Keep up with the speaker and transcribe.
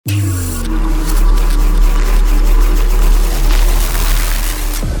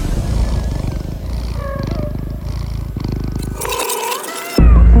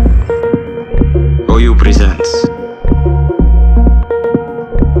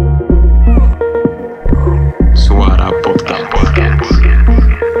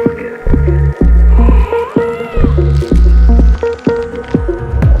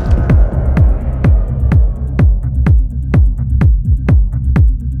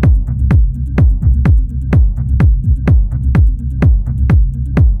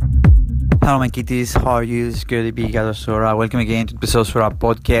Hello, my kitties. How are you? It's good to be here, Suara. Welcome again to episode Suara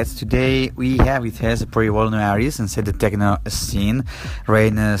PodCats. Today we have with us a pretty well-known artist inside the techno scene,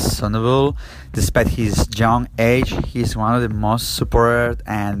 Reinier Zonneveld. Despite his young age, he's one of the most supported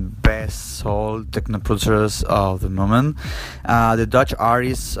and best-sold techno producers of the moment. The Dutch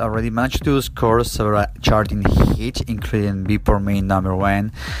artist already managed to score several charting hits, including Before Me number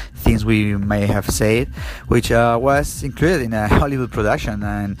 1, Things We May Have Said, which was included in a Hollywood production,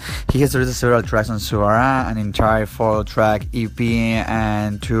 and he has released several tracks on Suara, an entire 4-track EP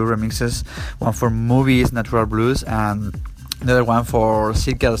and 2 remixes, one for Movies, Natural Blues, and another one for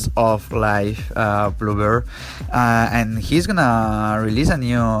Circles of Life, Bluebird, and he's gonna release a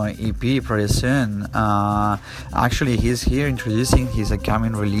new EP pretty soon. Actually, he's here introducing his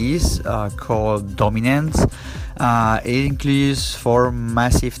upcoming release called Dominance. It includes 4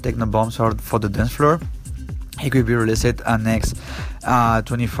 massive techno bombs for the dance floor. It will be released next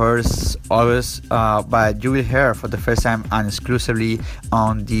 21st August, but you will hear for the first time and exclusively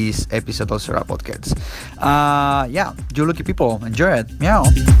on this episode of Suara PodCats. You lucky people, enjoy it. Meow.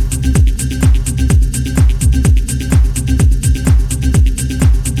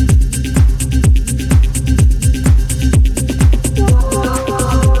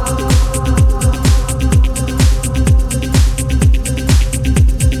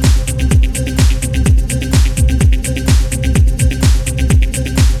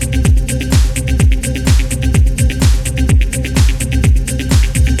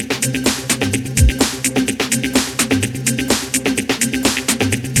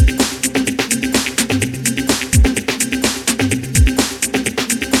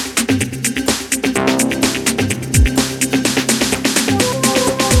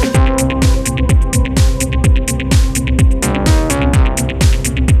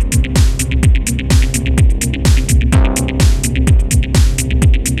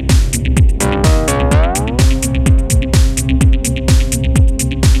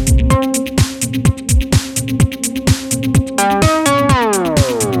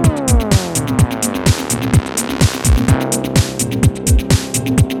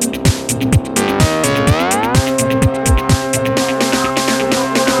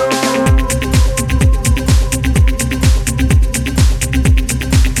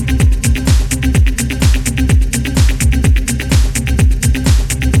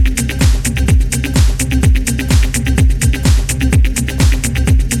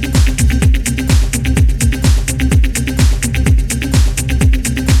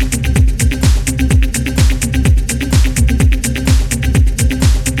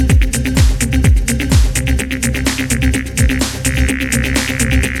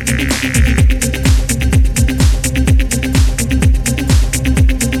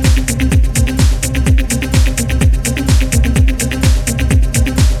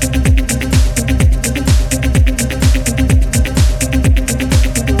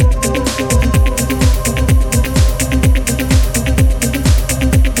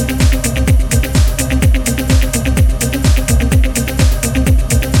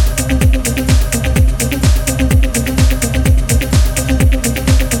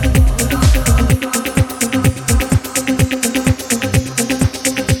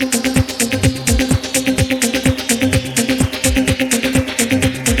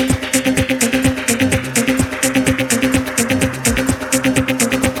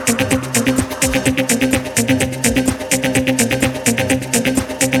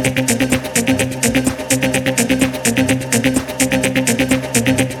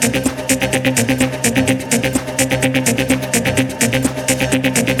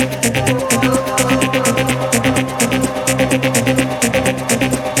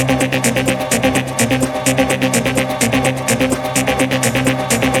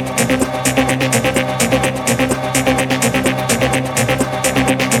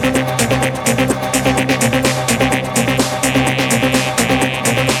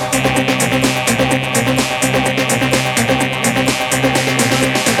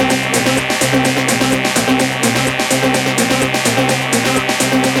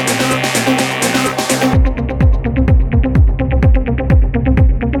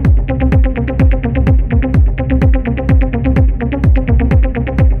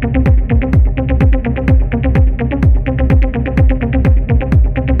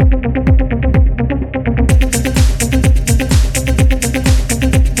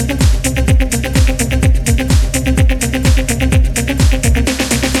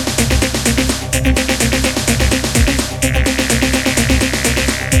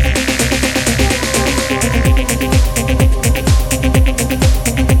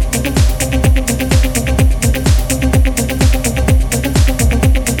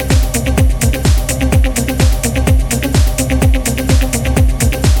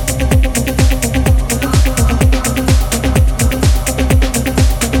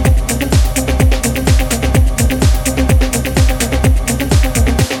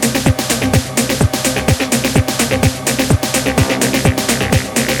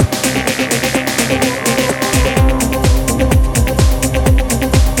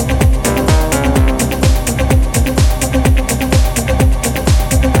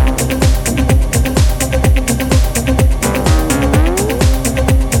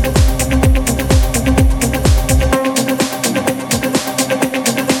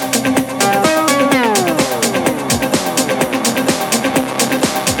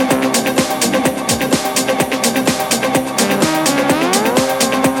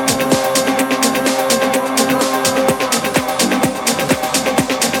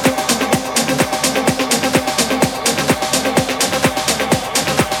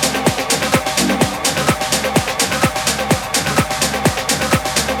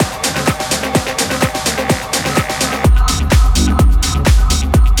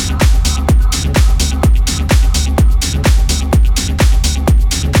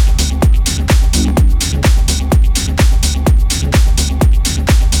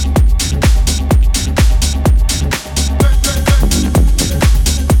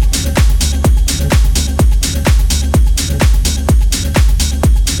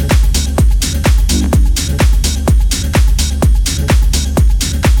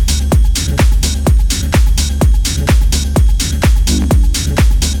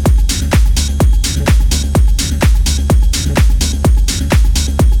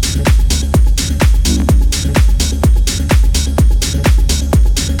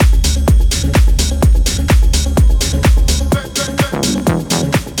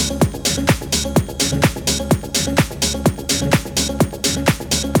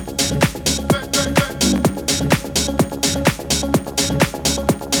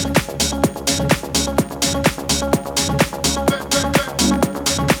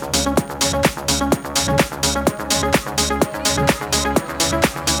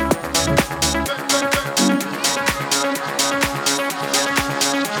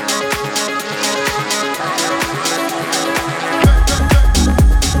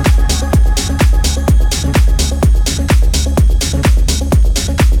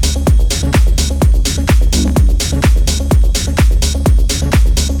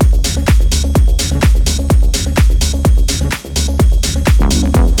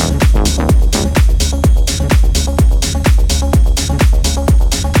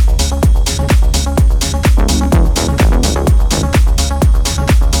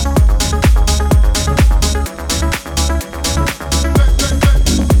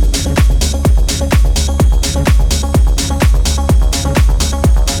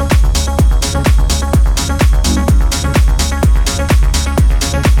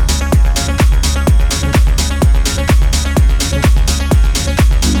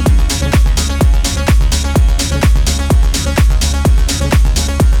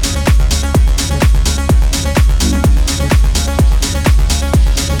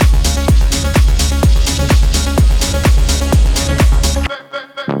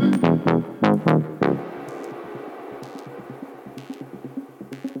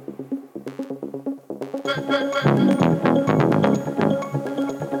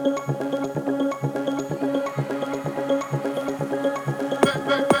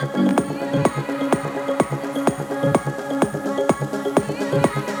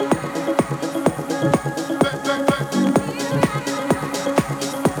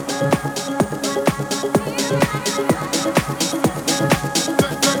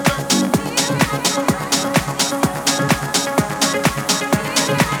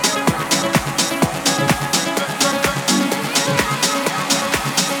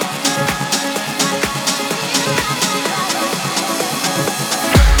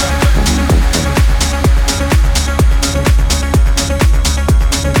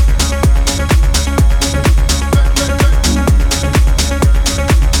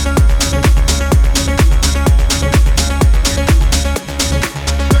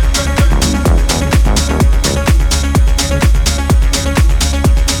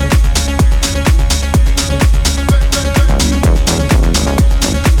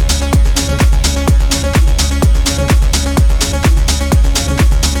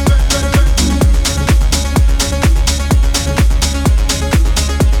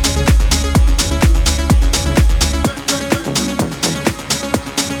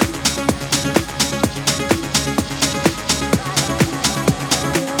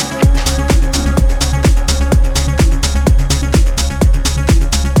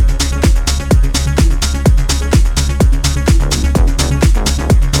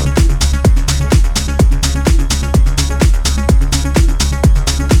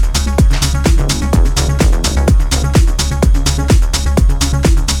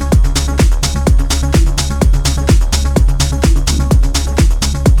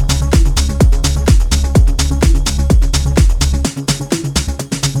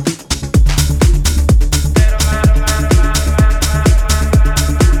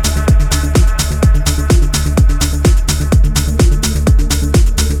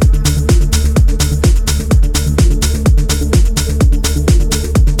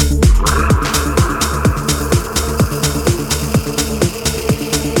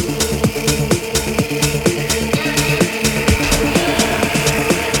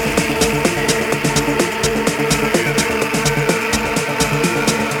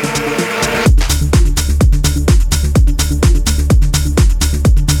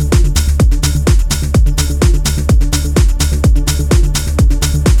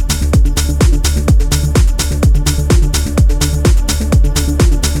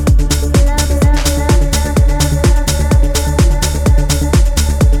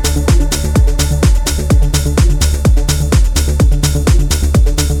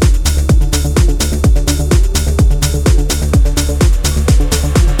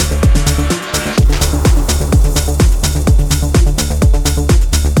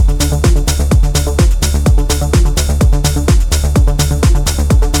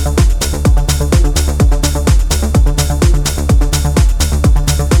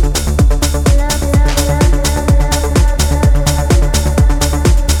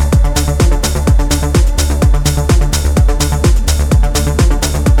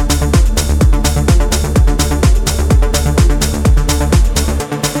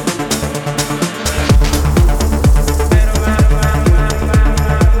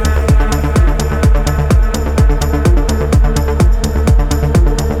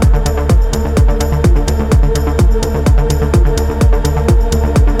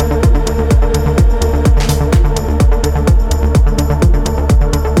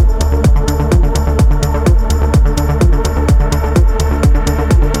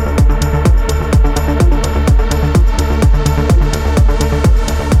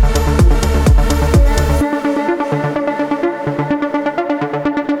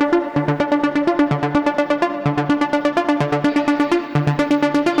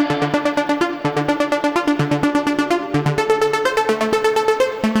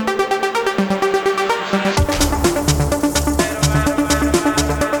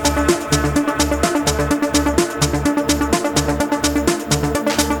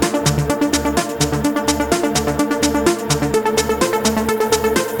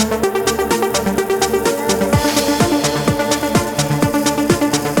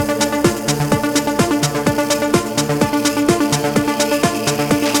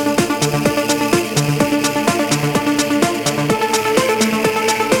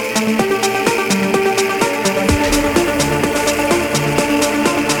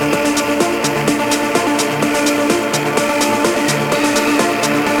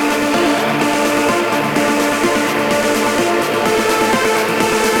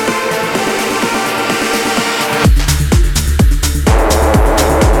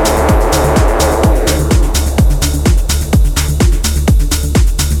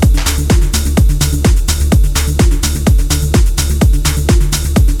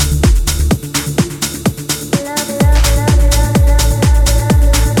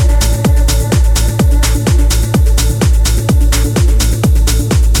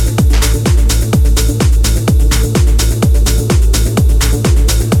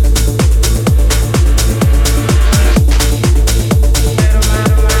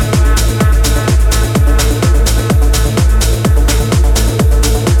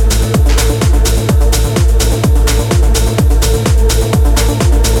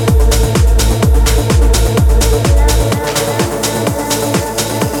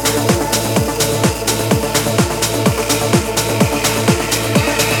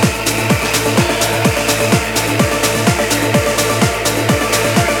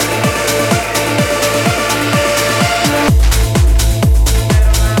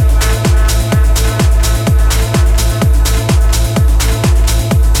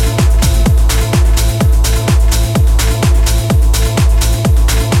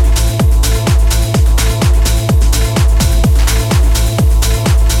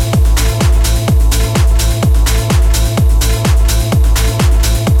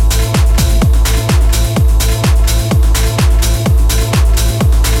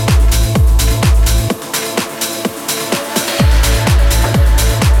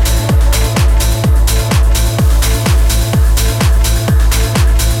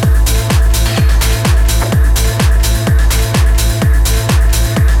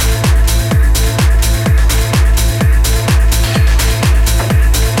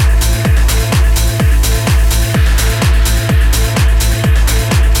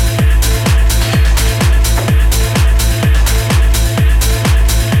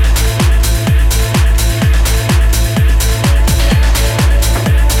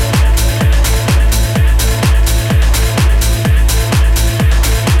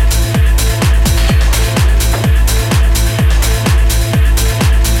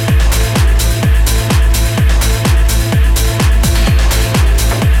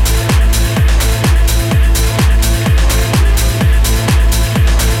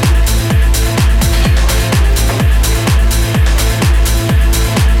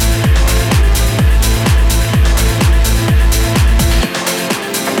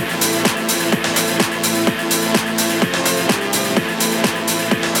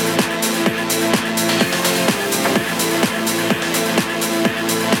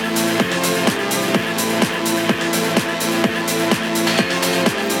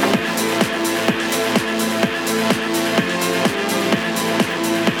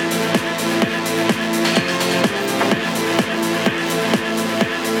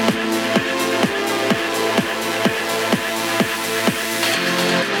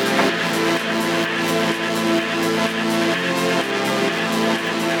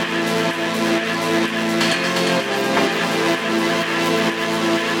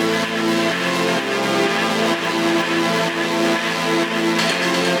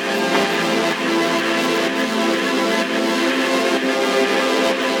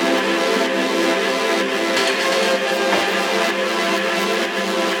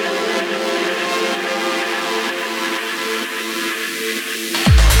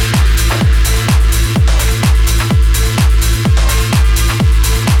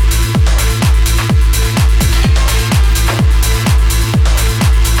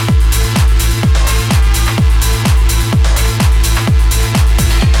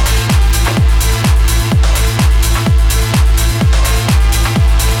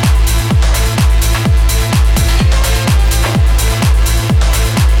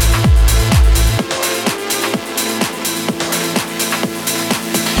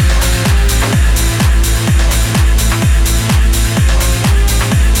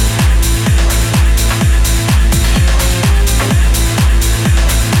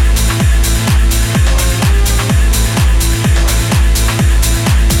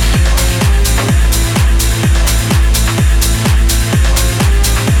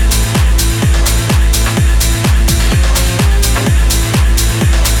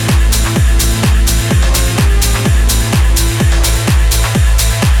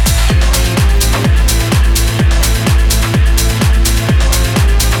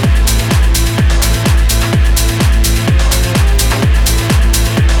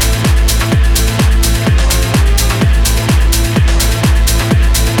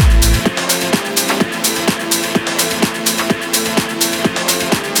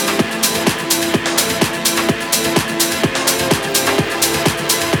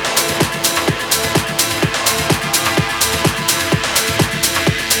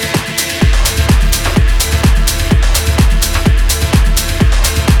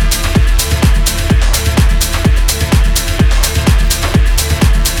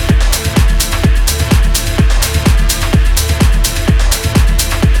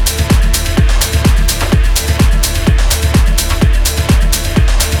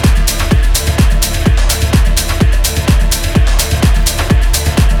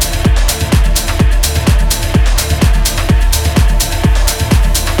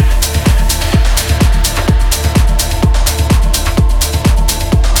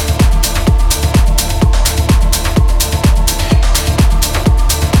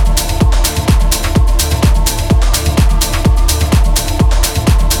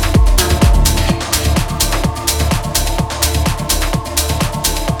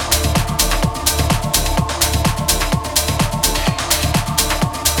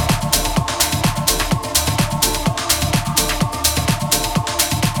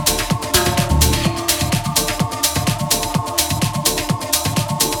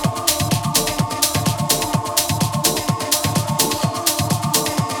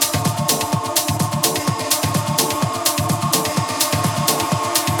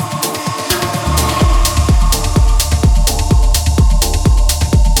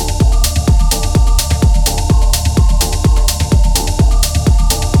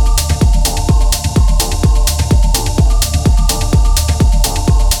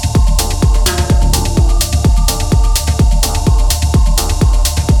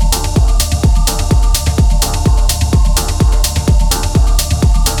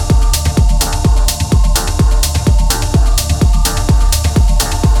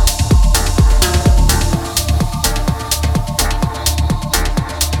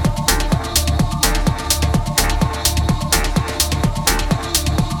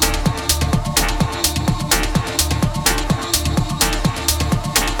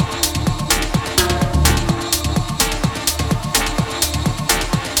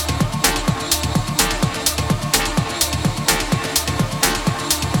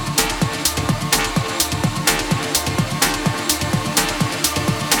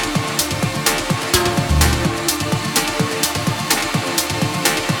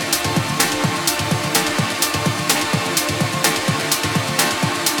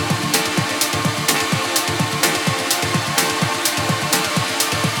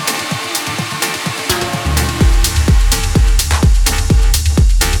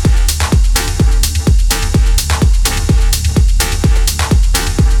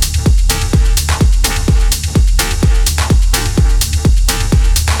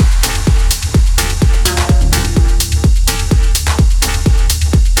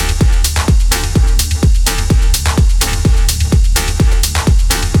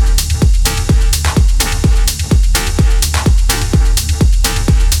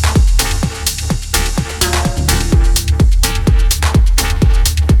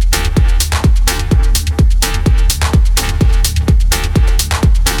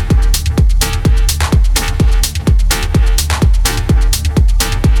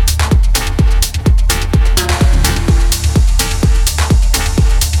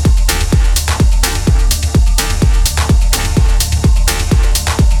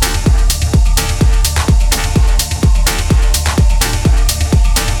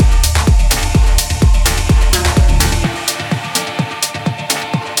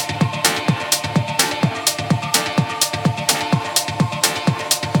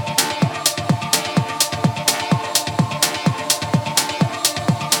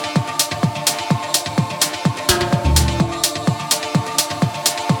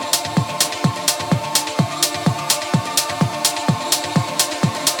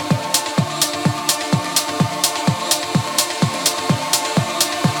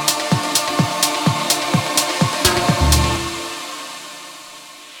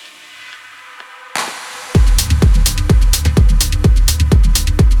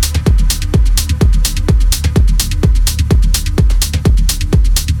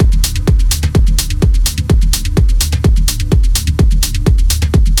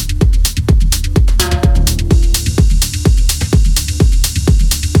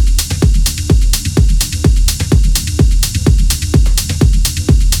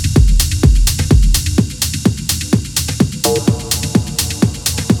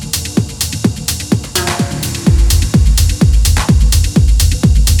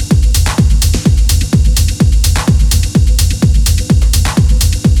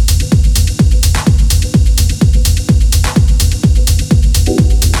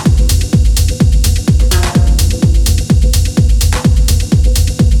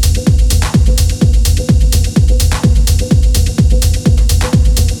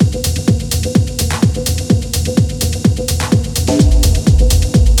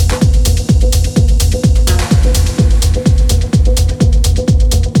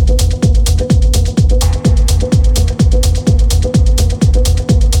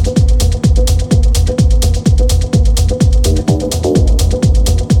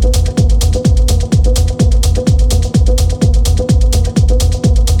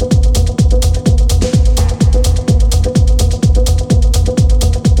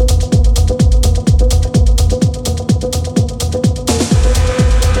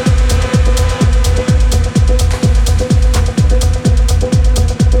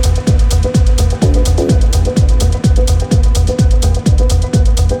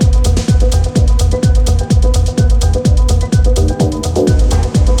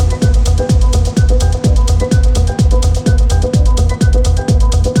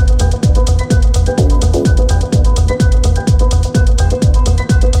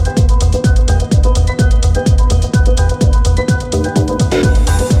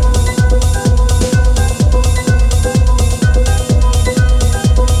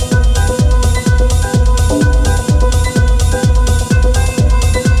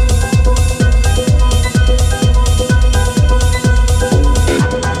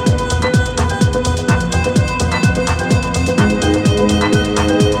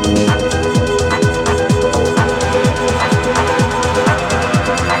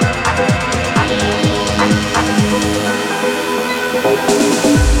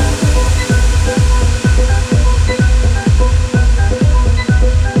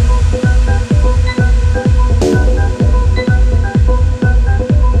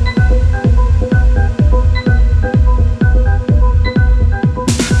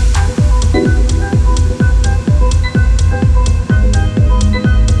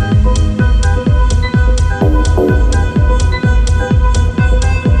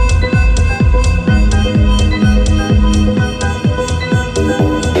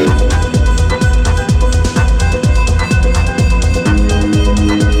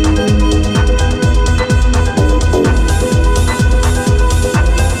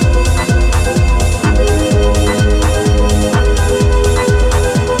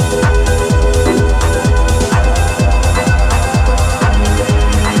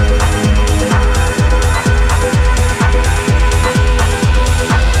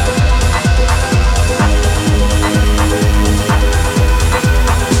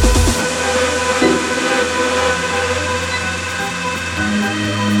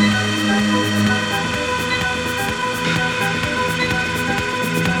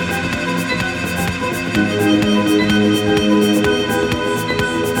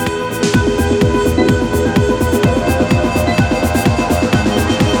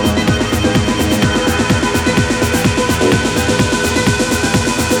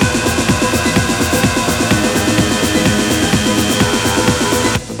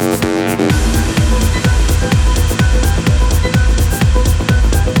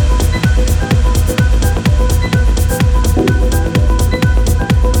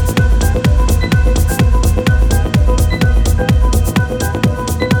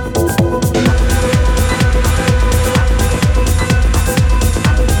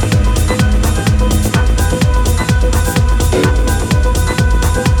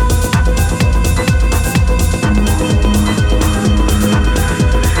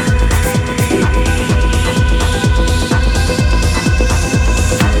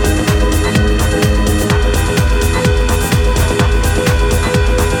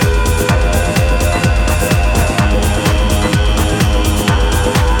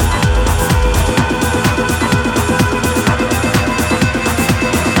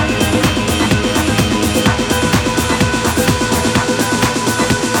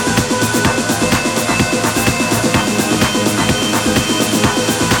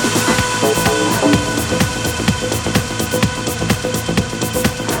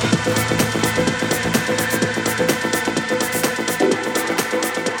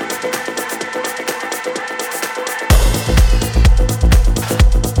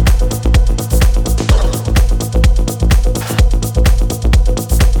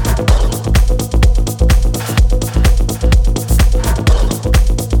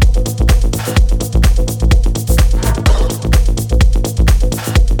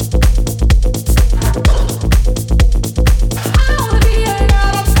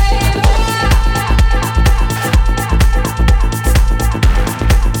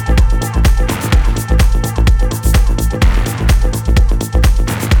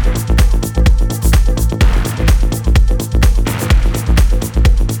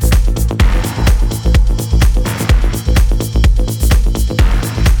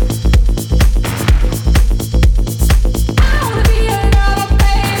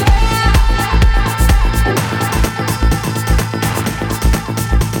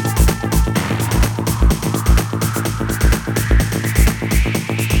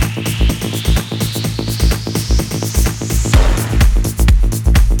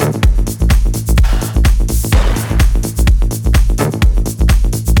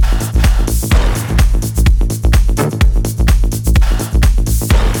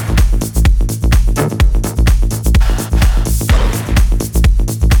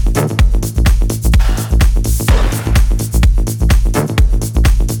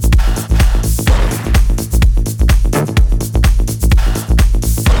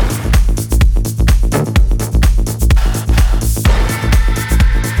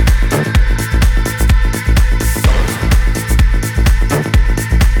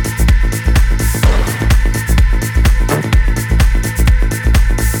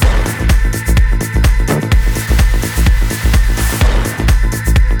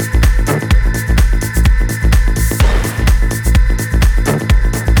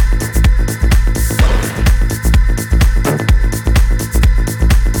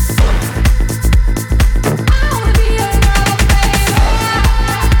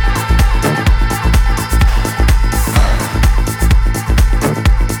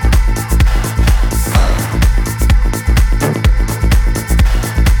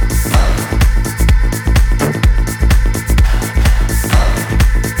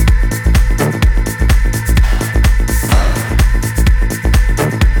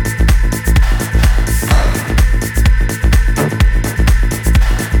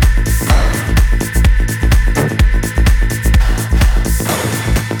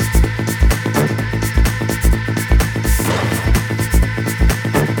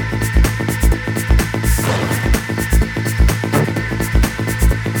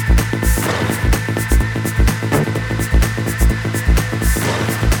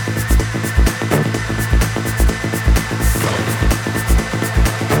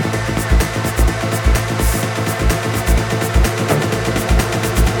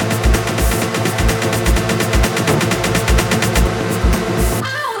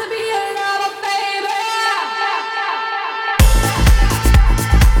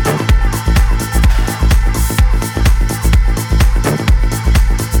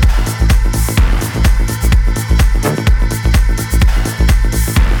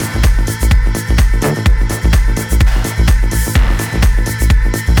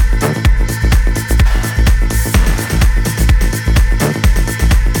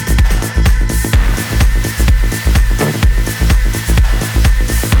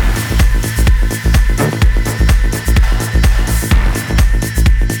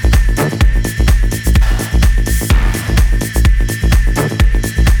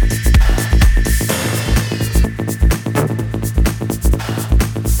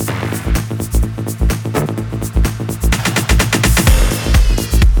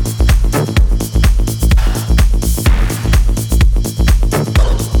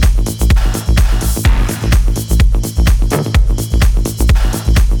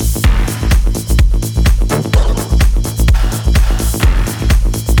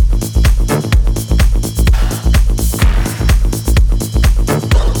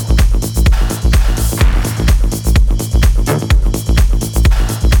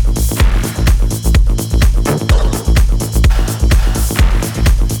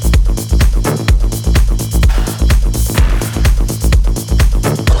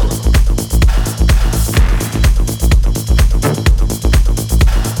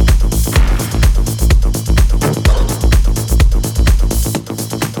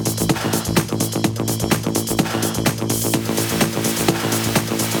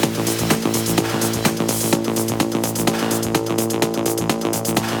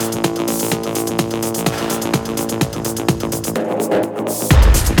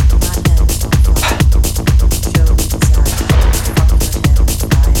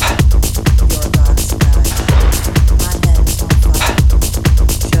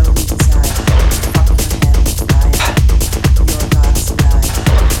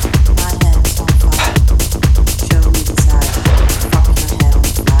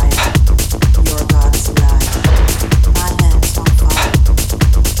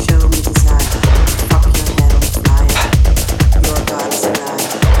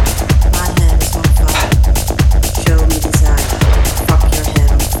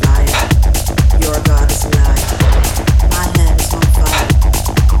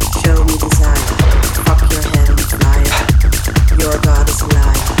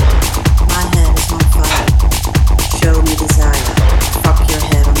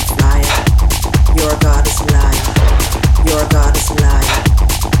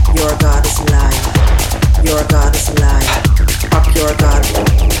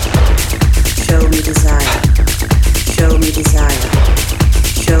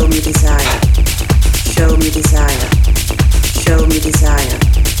 me desire. Show me desire. Show me desire.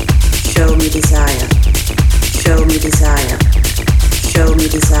 Show me desire. Show me desire. Show me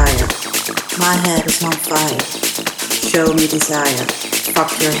desire. My head is on fire. Show me desire.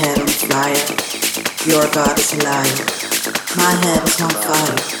 Fuck your head on fire. Your God is a liar. My head is on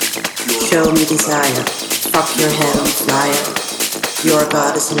fire. Show me desire. Fuck your head on fire. Your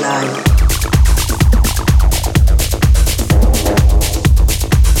God is a liar.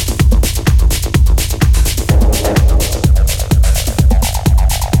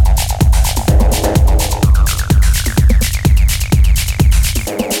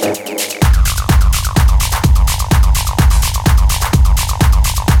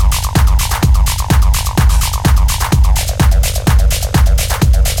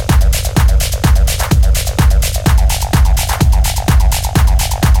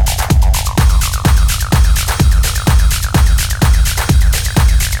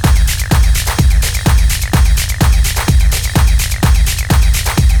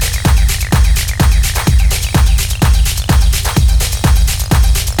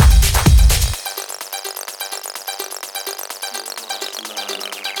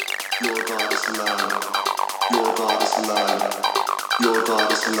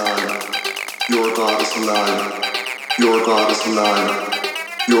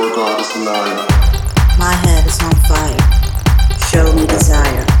 My head is on fire. Show me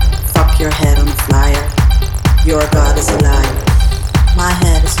desire. Fuck your head on fire. Your God is a liar. My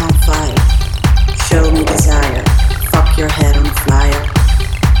head is on fire. Show me desire. Fuck your head on fire.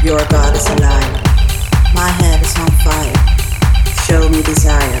 Your God is a liar. My head is on fire. Show me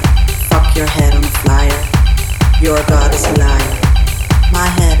desire. Fuck your head on fire. Your God is a liar. My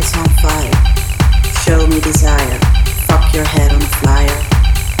head is on fire. Show me desire. Fuck your head on fire.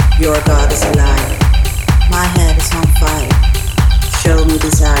 Your God is a liar. My head is on fire. Show me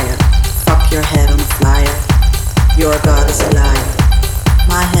desire. Fuck your head on fire. Your God is a liar.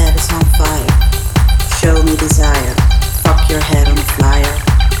 My head is on fire. Show me desire. Fuck your head on fire.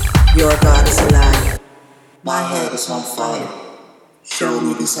 Your God is a liar. My head is on fire. Show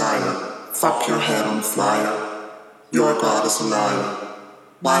me desire. Fuck your head on fire. Your God is a liar.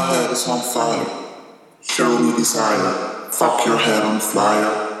 My head is on fire. Show me desire. Fuck your head on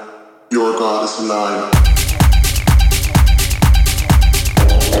fire. Your God is a liar.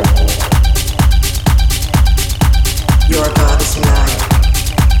 Your God is a liar.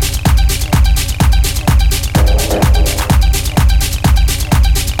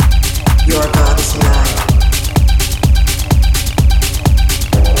 Your God is a liar.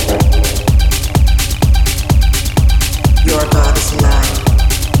 Your God is a liar.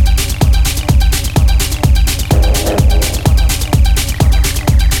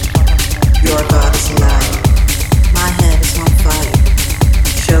 Your God is a liar. My head is on fire.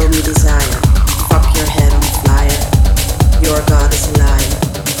 Show me desire. Fuck your head on fire. Your God is a liar.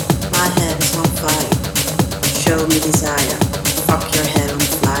 My head is on fire. Show me desire. Fuck your head on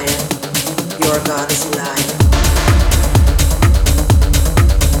fire. Your God is a liar.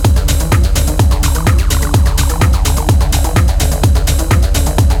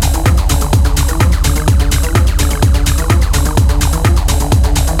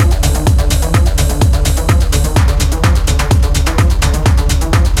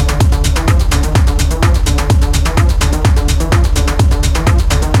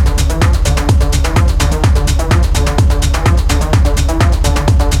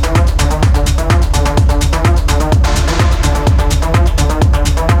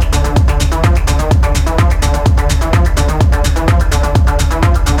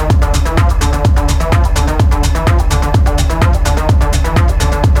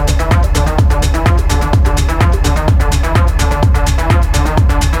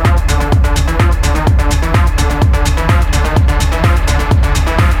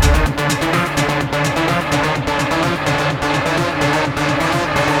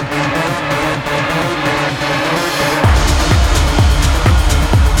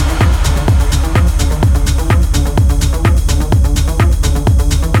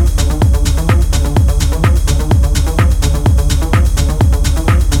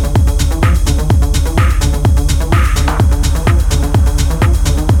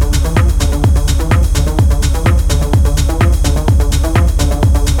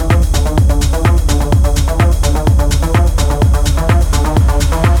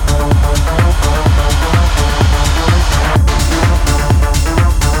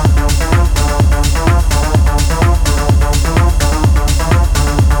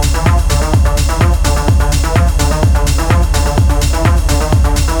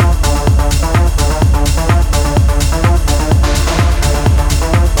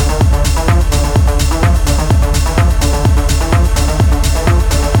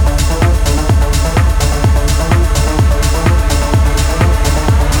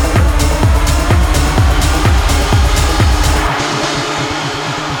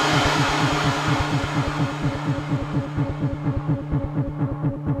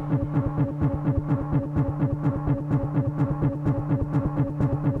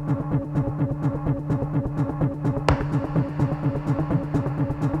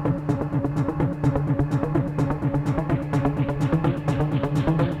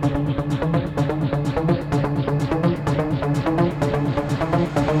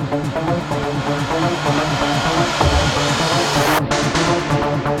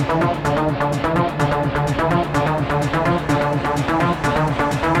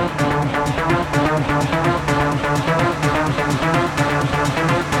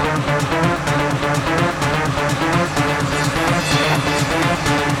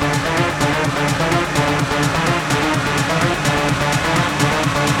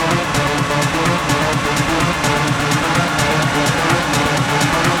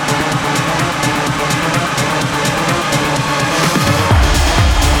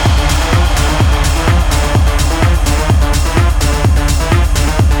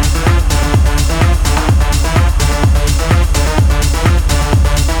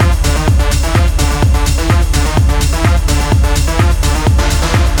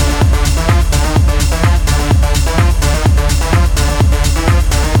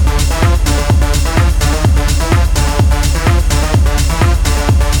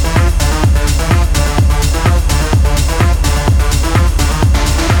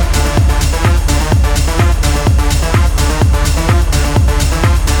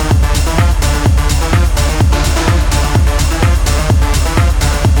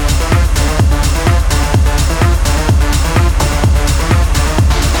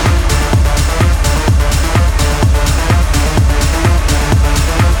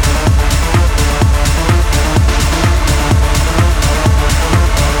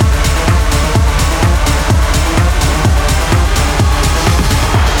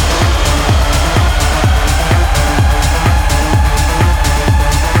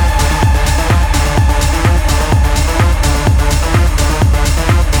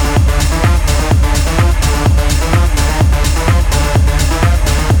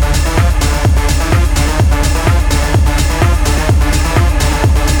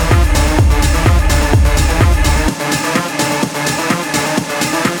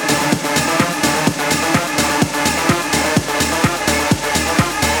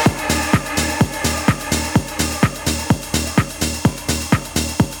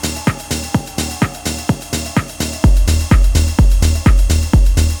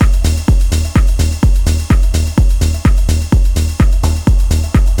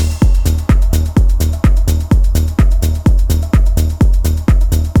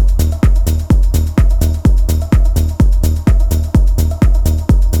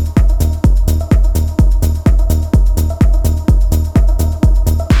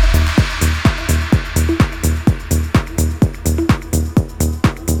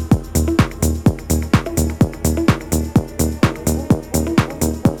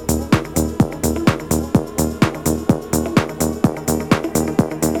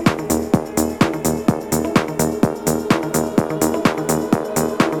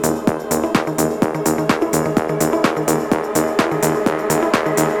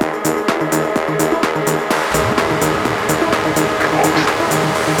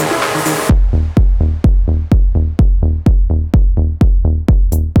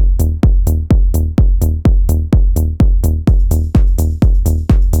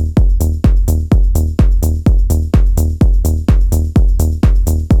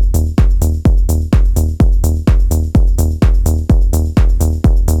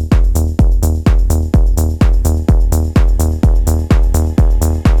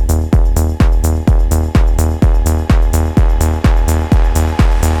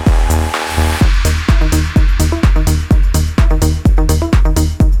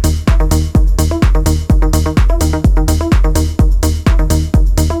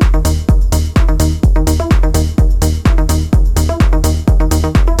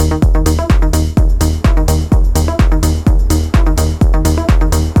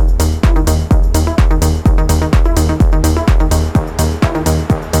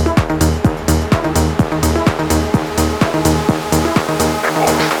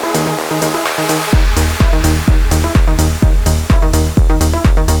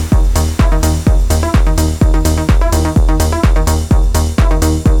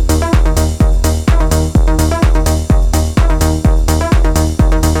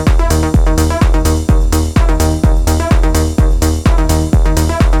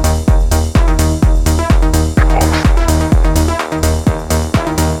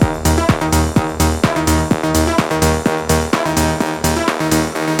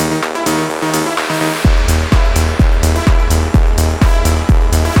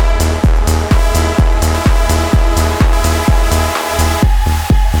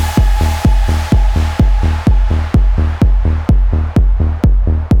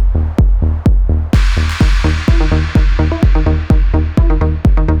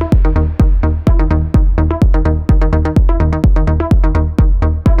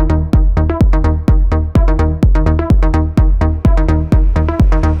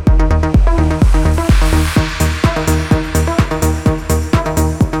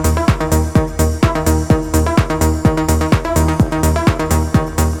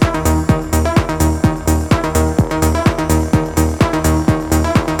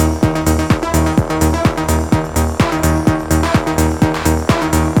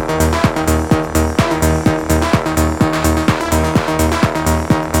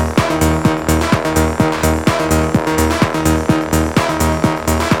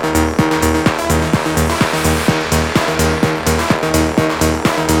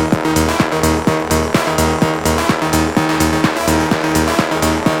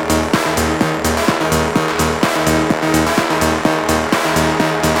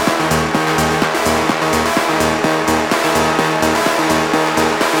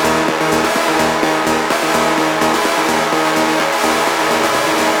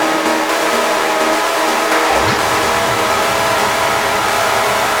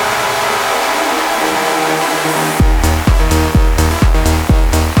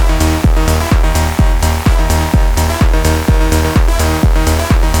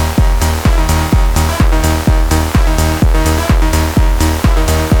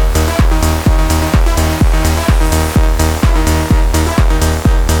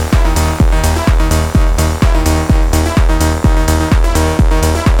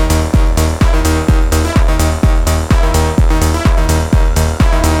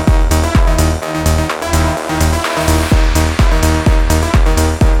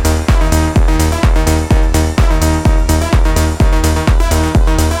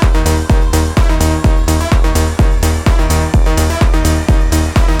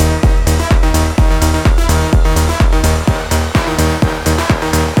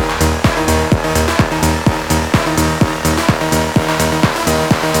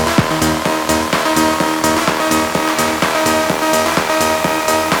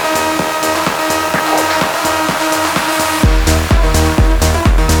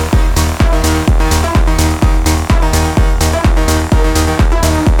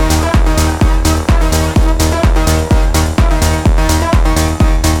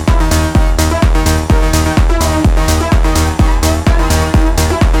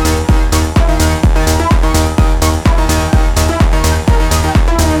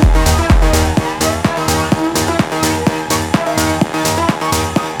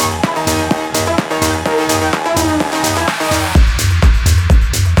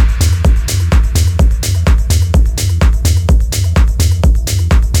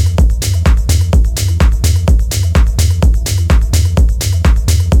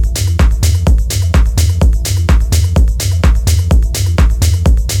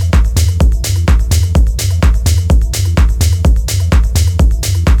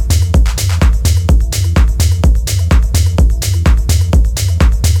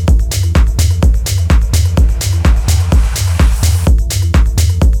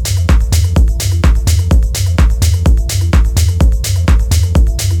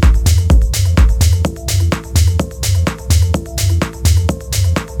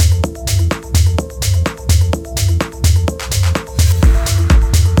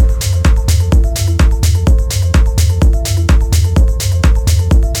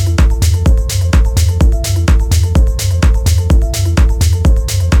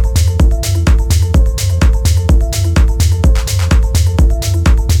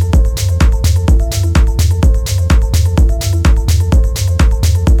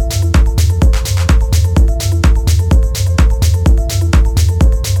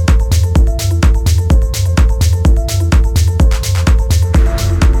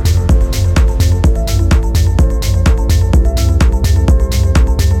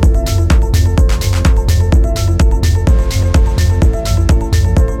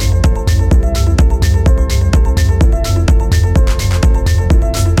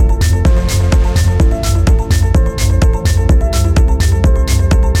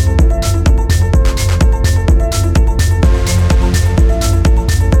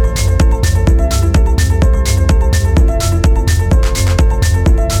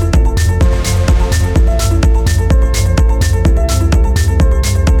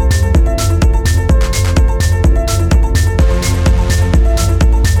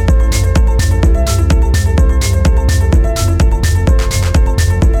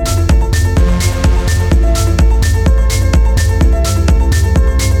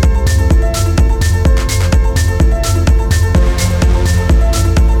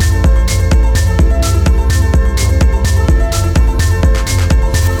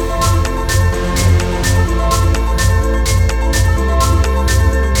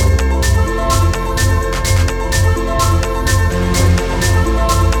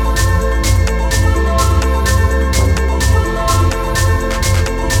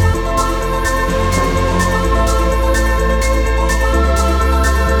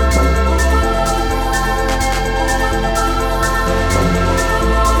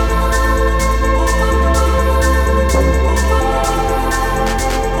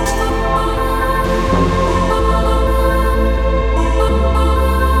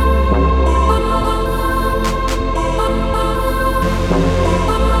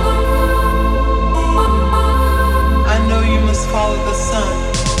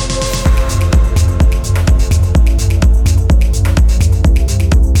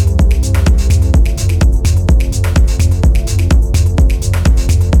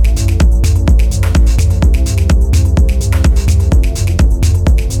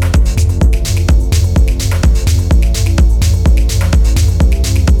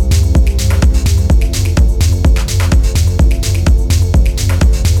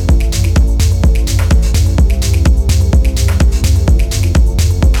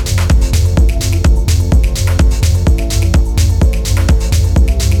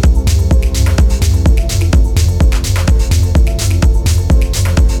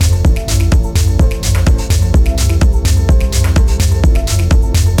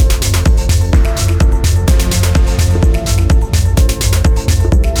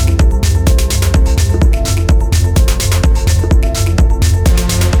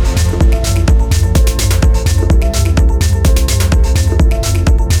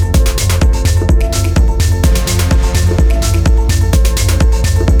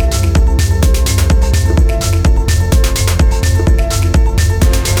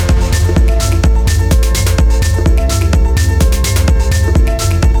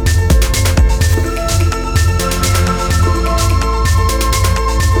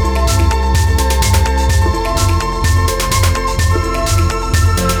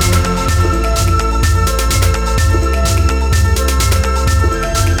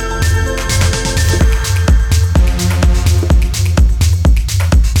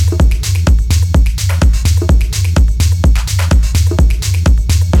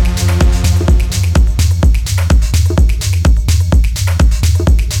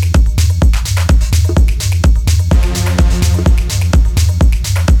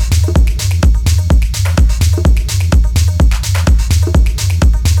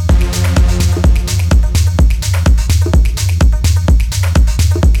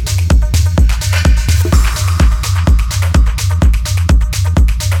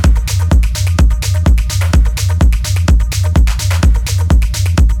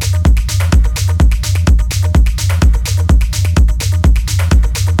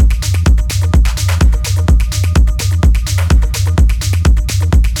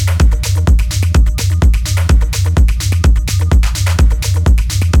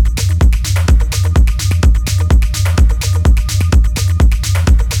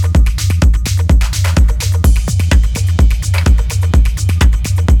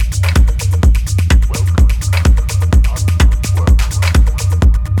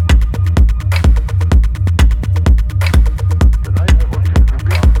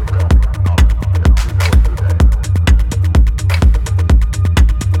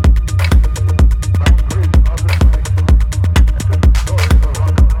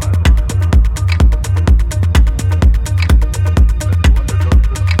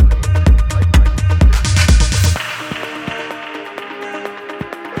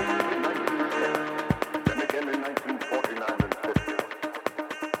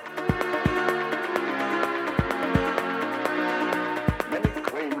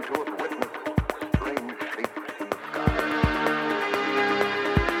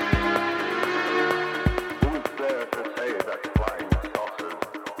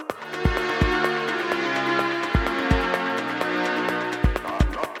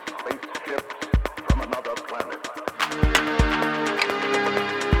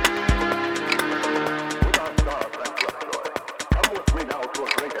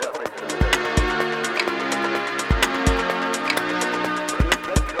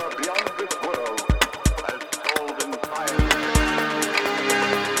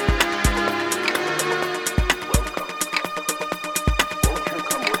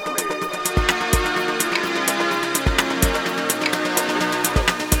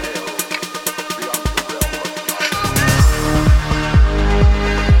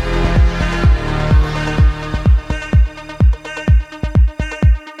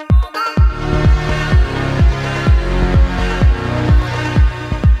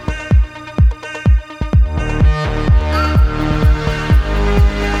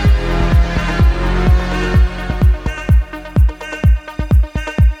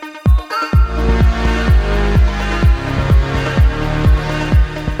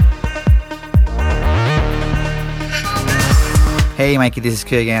 Hey Mikey, this is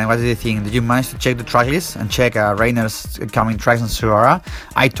Q again. What do you think? Did you manage to check the track list and check Reiner's coming tracks on Suara?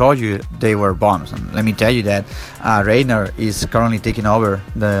 I told you they were bombs. And let me tell you that Reinier is currently taking over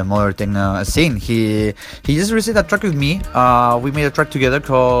the modern techno scene. He just released a track with me. We made a track together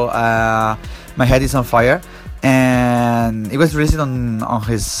called My Head is on Fire. And it was released on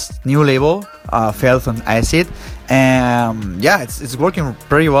his new label, Felt on Acid. And yeah, it's working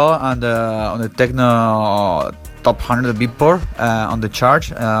pretty well on the techno top 100 Beatport on the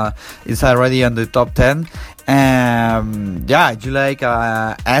chart. It's already on the top 10. Yeah, if you like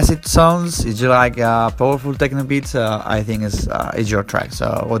acid sounds, if you like powerful techno beats, I think it's your track.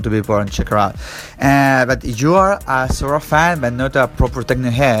 So go to Beatport and check her out. But if you are a Suara fan but not a proper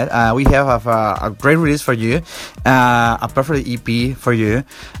techno head, we have a great release for you, a perfect EP for you.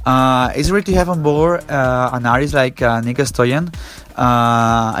 It's great to have on board an artist like Nika Stoyan.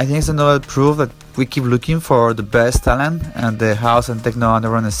 I think it's another proof that we keep looking for the best talent and the house and techno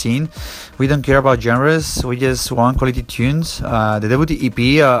underground scene. We don't care about genres, we just want quality tunes. The debut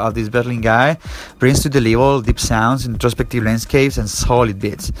EP of this Berlin guy brings to the label deep sounds, introspective landscapes and solid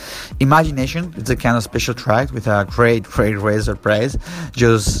beats. Imagination, it's a kind of special track with a great surprise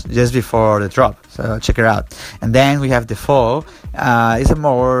just before the drop, so check it out. And then we have The Fall. It's a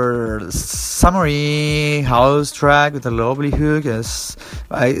more summery house track with a lovely hook. It's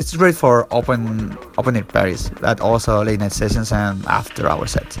great for open air parties, but also late night sessions and after hour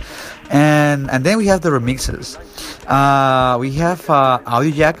sets. And then we have the remixes. We have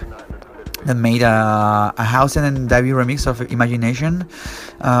Audio Jack that made a house and debut remix of Imagination,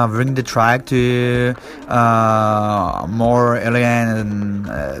 bringing the track to more elegant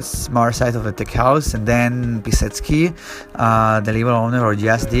and smart side of the tech house. And then Pisetsky, the label owner, or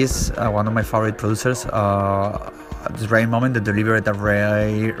Just This, one of my favorite producers, at this very moment, they delivered a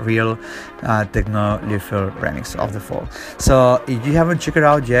real techno lethal remix of The Fall. So if you haven't checked it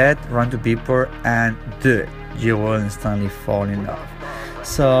out yet, run to Beatport and do it. You will instantly fall in love.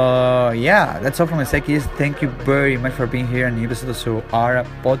 So yeah, that's all from my side, kids. Thank you very much for being here and new episode of Suara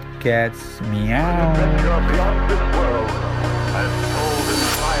PodCats. Meow. Beyond this world, as told in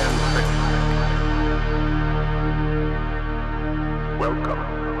science fiction. Welcome.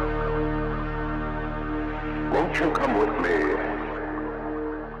 Won't you come with me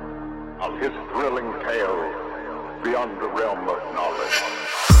on his thrilling tale beyond the realm of knowledge?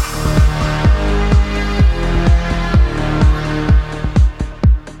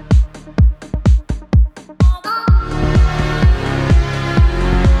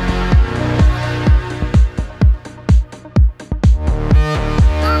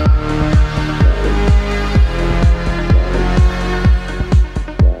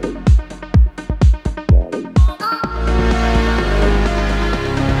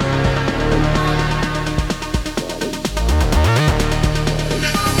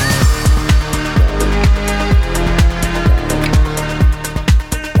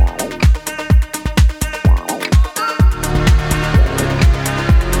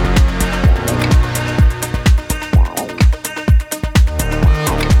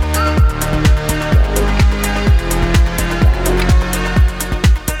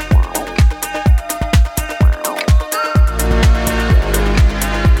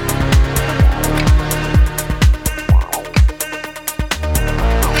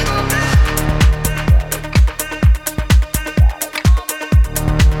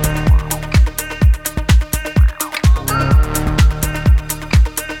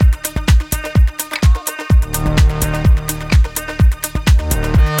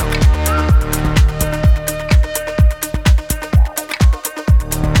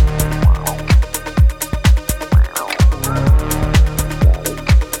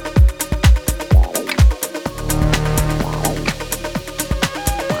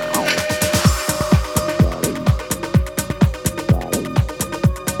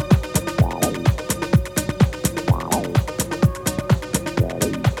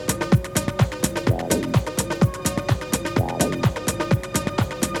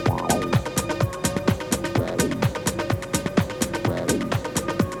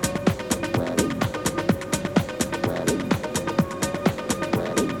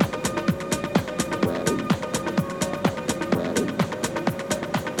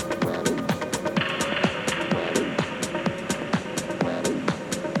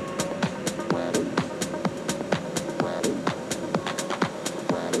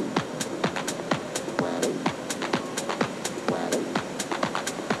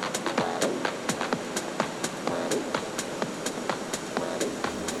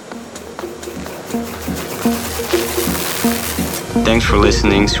 Thanks for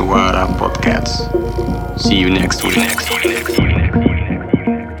listening to Suara PodCats. See you next week.